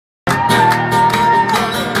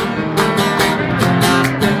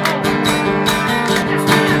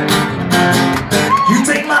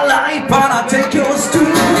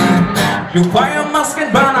You fire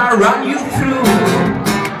musket, but I run you through.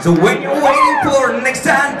 So when you're waiting for next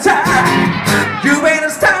time, you better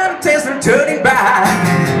stand, there's no turning back.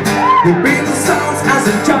 You beat the sounds as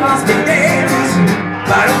the just begins.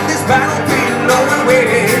 But on this battlefield, no one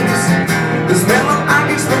wins. The smell of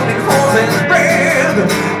ivy smoking holes and breath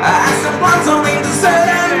as the blood's on in the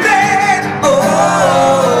sudden death. Oh,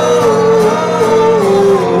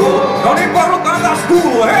 non importa quanto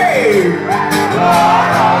scuro, hey!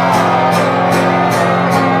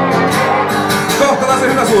 Kohtalaisen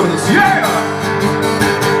hyvä suoritus, yeah!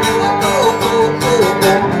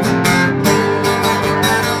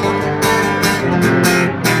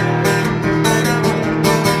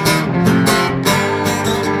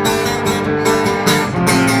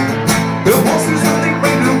 The horses are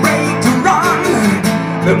ready to run.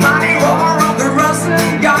 The mighty roar of the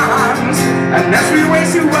rustling guns. And as we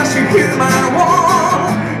race you, rush you hear my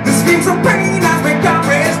war. The screams of pain as we come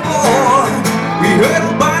race for. We heard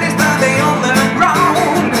the bodies standing on the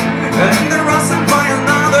ground. And the rustling by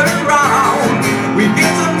another round. We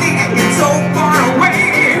get to need it so far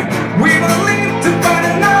away. We will live to fight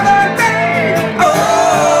another day.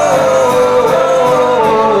 Oh,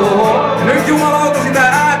 nyt jumalauta sitä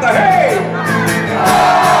ääntä, hei!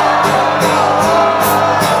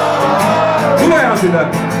 Tuleehan sitä!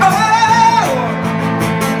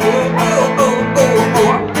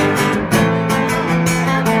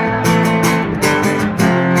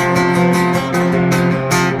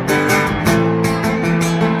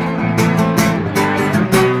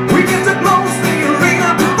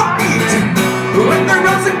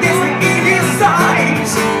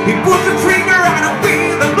 He puts the trigger and I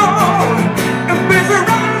feel the blow. And feels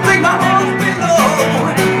around like my heart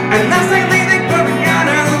below. And as I lay there coming out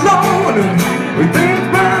alone, we think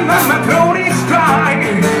my throat is dry.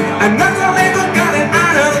 And as I lay there coming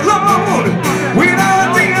out alone, without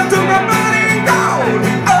a tear to my burning down.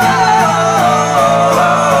 Oh,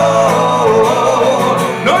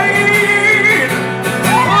 no need.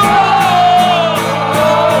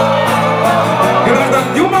 Kyllä sitä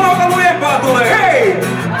jumalauta lujempaa tulee, hei!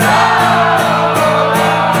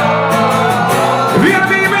 Vielä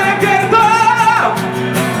viimeinen kerta!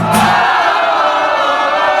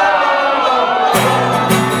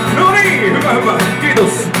 No niin, hyvä, hyvä.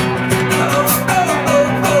 Kiitos.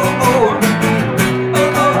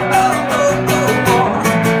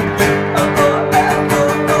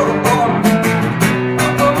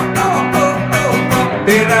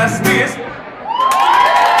 Teräsmies.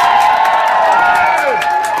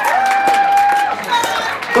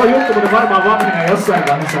 Tuo juttu muuten varmaan vanhenee jossain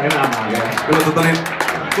vaiheessa elämää vielä. Kyllä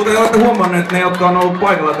kuten olette huomanneet, ne jotka on ollut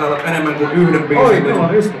paikalla täällä enemmän kuin yhden biisin.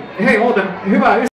 Oi, hei muuten, hyvää